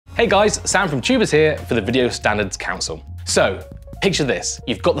Hey guys, Sam from Tubers here for the Video Standards Council. So, picture this.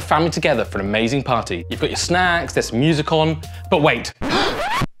 You've got the family together for an amazing party. You've got your snacks, there's some music on, but wait.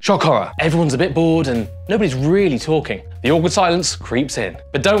 Shock horror. Everyone's a bit bored and nobody's really talking. The awkward silence creeps in.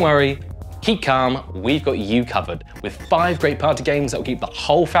 But don't worry, keep calm, we've got you covered with 5 great party games that will keep the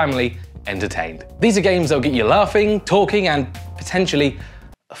whole family entertained. These are games that will get you laughing, talking, and potentially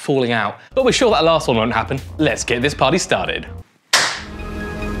falling out. But we're sure that last one won't happen. Let's get this party started.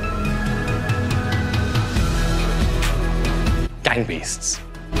 Gang Beasts.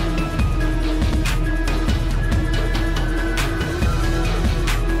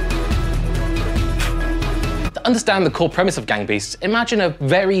 To understand the core premise of Gang Beasts, imagine a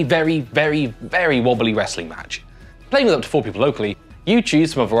very wobbly wrestling match. Playing with up to 4 people locally, you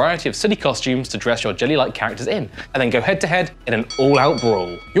choose from a variety of silly costumes to dress your jelly-like characters in, and then go head-to-head in an all-out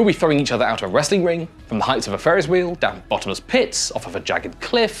brawl. You'll be throwing each other out of a wrestling ring, from the heights of a Ferris wheel, down bottomless pits, off of a jagged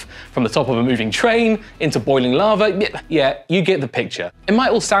cliff, from the top of a moving train, into boiling lava. Yeah, you get the picture. It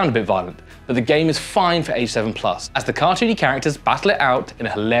might all sound a bit violent, but the game is fine for age 7+, as the cartoony characters battle it out in a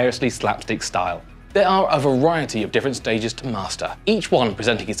hilariously slapstick style. There are a variety of different stages to master, each one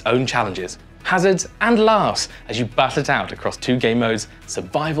presenting its own challenges, hazards and laughs as you battle it out across 2 game modes,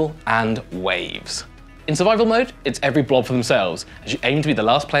 survival and waves. In survival mode, it's every blob for themselves as you aim to be the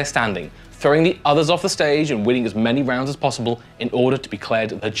last player standing, throwing the others off the stage and winning as many rounds as possible in order to be declared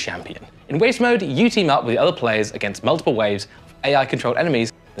the champion. In waves mode, you team up with the other players against multiple waves of AI-controlled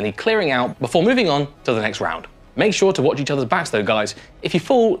enemies that need clearing out before moving on to the next round. Make sure to watch each other's backs though, guys. If you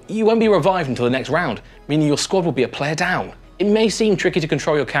fall, you won't be revived until the next round, meaning your squad will be a player down. It may seem tricky to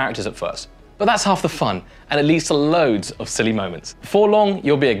control your characters at first, but that's half the fun, and it leads to loads of silly moments. Before long,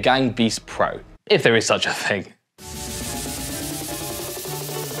 you'll be a Gang Beast pro, if there is such a thing.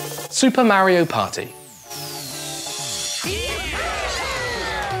 Super Mario Party.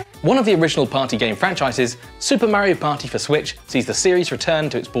 One of the original party game franchises, Super Mario Party for Switch sees the series return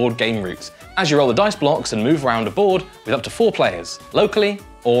to its board game roots, as you roll the dice blocks and move around a board with up to 4 players, locally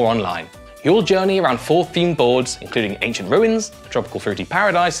or online. You'll journey around 4 themed boards, including ancient ruins, a tropical fruity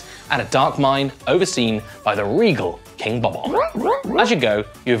paradise, and a dark mine overseen by the regal King Bob-omb. As you go,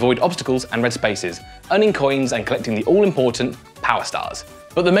 you avoid obstacles and red spaces, earning coins and collecting the all-important Power Stars.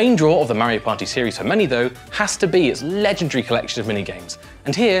 But the main draw of the Mario Party series for many though, has to be its legendary collection of minigames.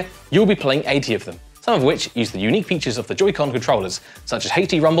 And here, you'll be playing 80 of them, some of which use the unique features of the Joy-Con controllers, such as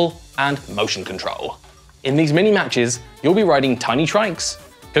HD Rumble and Motion Control. In these mini-matches, you'll be riding tiny trikes,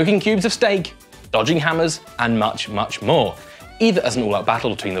 cooking cubes of steak, dodging hammers, and much more, either as an all-out battle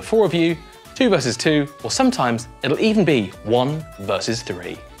between the 4 of you, 2 versus 2, or sometimes it'll even be 1 versus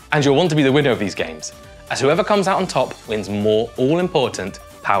 3. And you'll want to be the winner of these games, as whoever comes out on top wins more all-important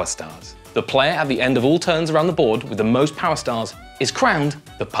Power Stars. The player at the end of all turns around the board with the most Power Stars is crowned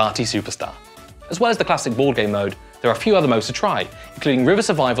the Party Superstar. As well as the classic board game mode, there are a few other modes to try, including River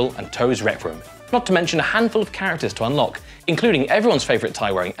Survival and Toad's Rec Room, not to mention a handful of characters to unlock, including everyone's favourite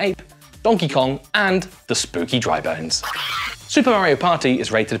tie-wearing ape, Donkey Kong, and the spooky Drybones. Super Mario Party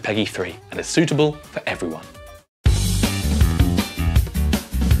is rated PEGI 3 and is suitable for everyone.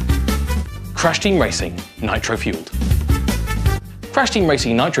 Crash Team Racing Nitro-Fueled. Crash Team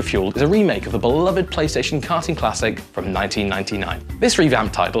Racing Nitro-Fueled is a remake of the beloved PlayStation karting classic from 1999. This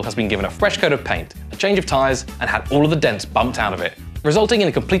revamped title has been given a fresh coat of paint, a change of tyres, and had all of the dents bumped out of it, resulting in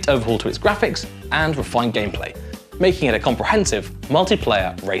a complete overhaul to its graphics and refined gameplay, making it a comprehensive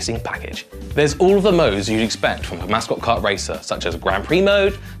multiplayer racing package. There's all of the modes you'd expect from a mascot kart racer, such as Grand Prix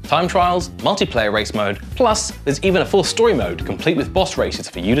mode, time trials, multiplayer race mode, plus there's even a full story mode complete with boss races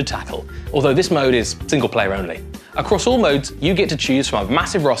for you to tackle, although this mode is single player only. Across all modes, you get to choose from a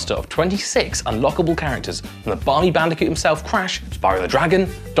massive roster of 26 unlockable characters, from the Barney Bandicoot himself, Crash, Spyro the Dragon,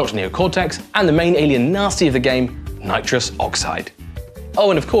 Dr. Neo Cortex, and the main alien nasty of the game, Nitrous Oxide.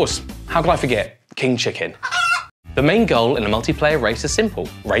 Oh, and of course, how could I forget, King Chicken. The main goal in a multiplayer race is simple: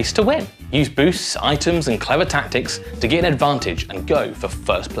 race to win. Use boosts, items, and clever tactics to get an advantage and go for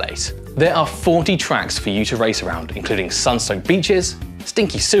first place. There are 40 tracks for you to race around, including sun-soaked beaches,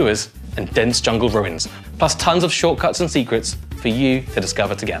 stinky sewers, and dense jungle ruins, plus tons of shortcuts and secrets for you to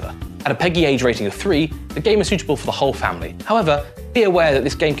discover together. At a PEGI age rating of 3, the game is suitable for the whole family. However, be aware that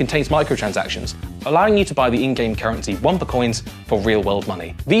this game contains microtransactions, allowing you to buy the in-game currency Wumpa coins for real-world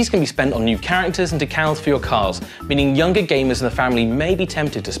money. These can be spent on new characters and decals for your cars, meaning younger gamers in the family may be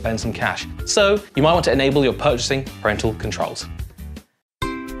tempted to spend some cash, so you might want to enable your purchasing parental controls.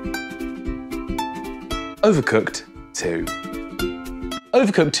 Overcooked 2.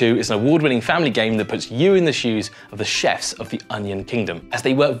 Overcooked 2 is an award-winning family game that puts you in the shoes of the chefs of the Onion Kingdom, as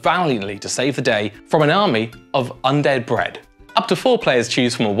they work valiantly to save the day from an army of undead bread. Up to 4 players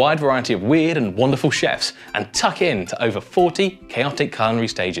choose from a wide variety of weird and wonderful chefs and tuck in to over 40 chaotic culinary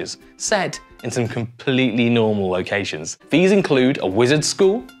stages, set in some completely normal locations. These include a wizard's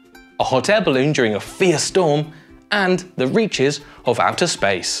school, a hot air balloon during a fierce storm, and the reaches of outer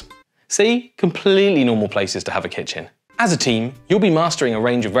space. See, completely normal places to have a kitchen. As a team, you'll be mastering a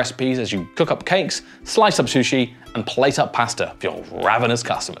range of recipes as you cook up cakes, slice up sushi, and plate up pasta for your ravenous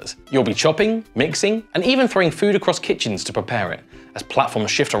customers. You'll be chopping, mixing, and even throwing food across kitchens to prepare it, as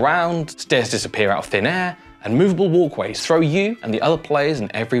platforms shift around, stairs disappear out of thin air, and movable walkways throw you and the other players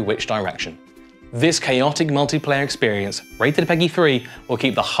in every which direction. This chaotic multiplayer experience, rated PEGI 3, will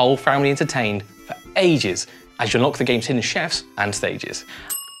keep the whole family entertained for ages as you unlock the game's hidden chefs and stages.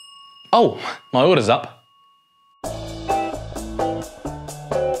 Oh, my order's up.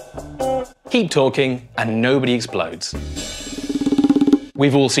 Keep talking and nobody explodes.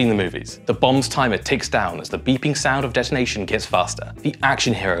 We've all seen the movies. The bomb's timer ticks down as the beeping sound of detonation gets faster. The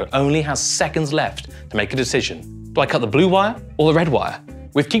action hero only has seconds left to make a decision. Do I cut the blue wire or the red wire?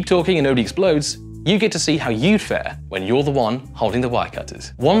 With Keep Talking and Nobody Explodes, you get to see how you'd fare when you're the one holding the wire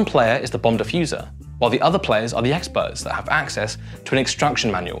cutters. One player is the bomb diffuser, while the other players are the experts that have access to an instruction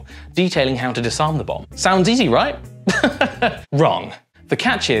manual detailing how to disarm the bomb. Sounds easy, right? Wrong. The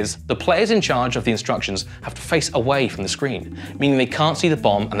catch is, the players in charge of the instructions have to face away from the screen, meaning they can't see the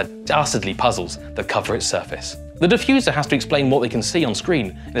bomb and the dastardly puzzles that cover its surface. The diffuser has to explain what they can see on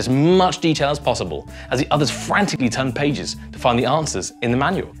screen in as much detail as possible, as the others frantically turn pages to find the answers in the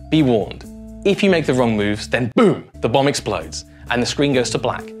manual. Be warned, if you make the wrong moves, then boom, the bomb explodes, and the screen goes to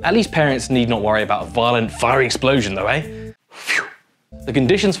black. At least parents need not worry about a violent, fiery explosion though, eh? Phew. The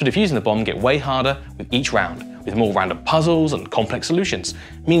conditions for defusing the bomb get way harder with each round, with more random puzzles and complex solutions,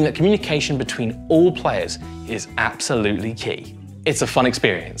 meaning that communication between all players is absolutely key. It's a fun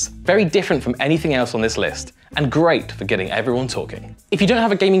experience, very different from anything else on this list, and great for getting everyone talking. If you don't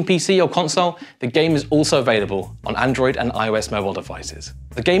have a gaming PC or console, the game is also available on Android and iOS mobile devices.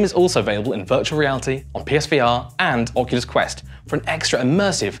 The game is also available in virtual reality on PSVR and Oculus Quest for an extra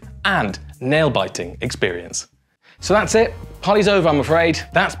immersive and nail-biting experience. So that's it. Party's over, I'm afraid.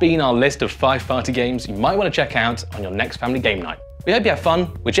 That's been our list of 5 party games you might want to check out on your next family game night. We hope you have fun,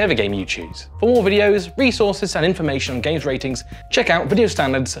 whichever game you choose. For more videos, resources, and information on games ratings, check out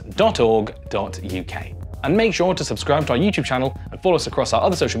videostandards.org.uk. And make sure to subscribe to our YouTube channel and follow us across our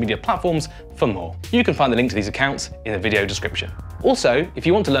other social media platforms for more. You can find the link to these accounts in the video description. Also, if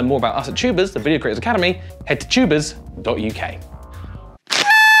you want to learn more about us at Tubers, the Video Creators Academy, head to tubers.uk.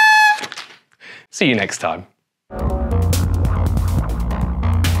 See you next time.